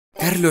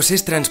Carlos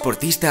es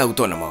transportista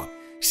autónomo.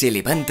 Se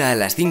levanta a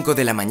las 5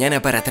 de la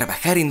mañana para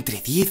trabajar entre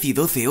 10 y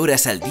 12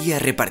 horas al día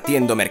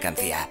repartiendo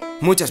mercancía.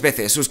 Muchas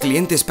veces sus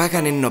clientes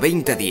pagan en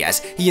 90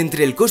 días y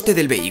entre el coste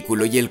del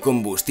vehículo y el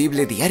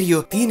combustible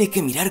diario tiene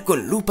que mirar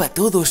con lupa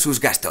todos sus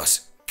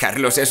gastos.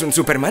 ¿Carlos es un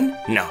Superman?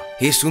 No,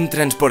 es un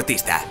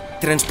transportista.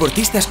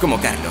 Transportistas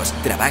como Carlos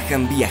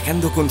trabajan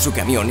viajando con su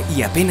camión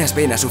y apenas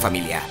ven a su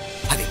familia.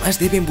 Además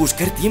deben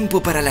buscar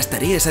tiempo para las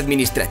tareas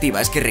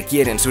administrativas que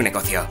requieren su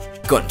negocio.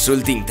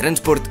 Consulting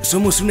Transport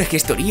somos una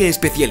gestoría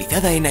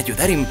especializada en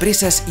ayudar a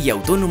empresas y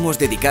autónomos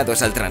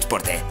dedicados al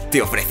transporte.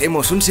 Te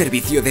ofrecemos un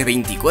servicio de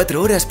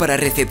 24 horas para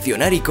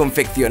recepcionar y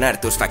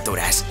confeccionar tus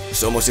facturas.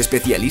 Somos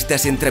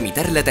especialistas en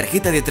tramitar la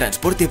tarjeta de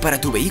transporte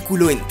para tu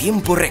vehículo en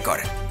tiempo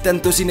récord,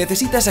 tanto si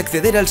necesitas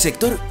acceder al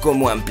sector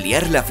como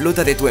ampliar la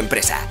flota de tu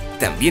empresa.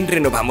 También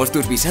renovamos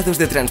tus visados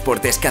de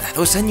transportes cada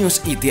 2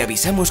 años y te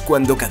avisamos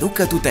cuando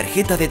caduca tu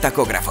tarjeta de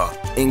tacógrafo.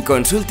 En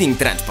Consulting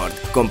Transport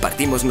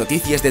compartimos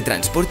noticias de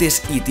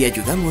transportes y te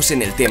ayudamos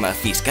en el tema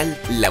fiscal,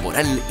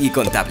 laboral y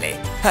contable.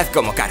 Haz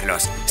como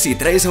Carlos. Si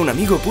traes a un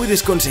amigo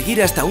puedes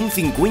conseguir hasta un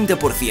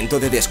 50%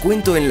 de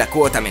descuento en la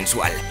cuota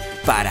mensual.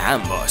 Para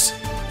ambos.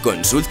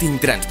 Consulting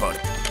Transport,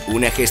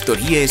 una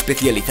gestoría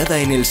especializada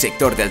en el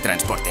sector del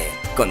transporte.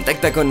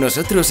 Contacta con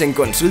nosotros en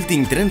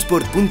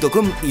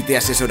consultingtransport.com y te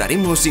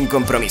asesoraremos sin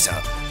compromiso.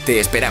 Te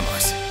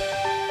esperamos.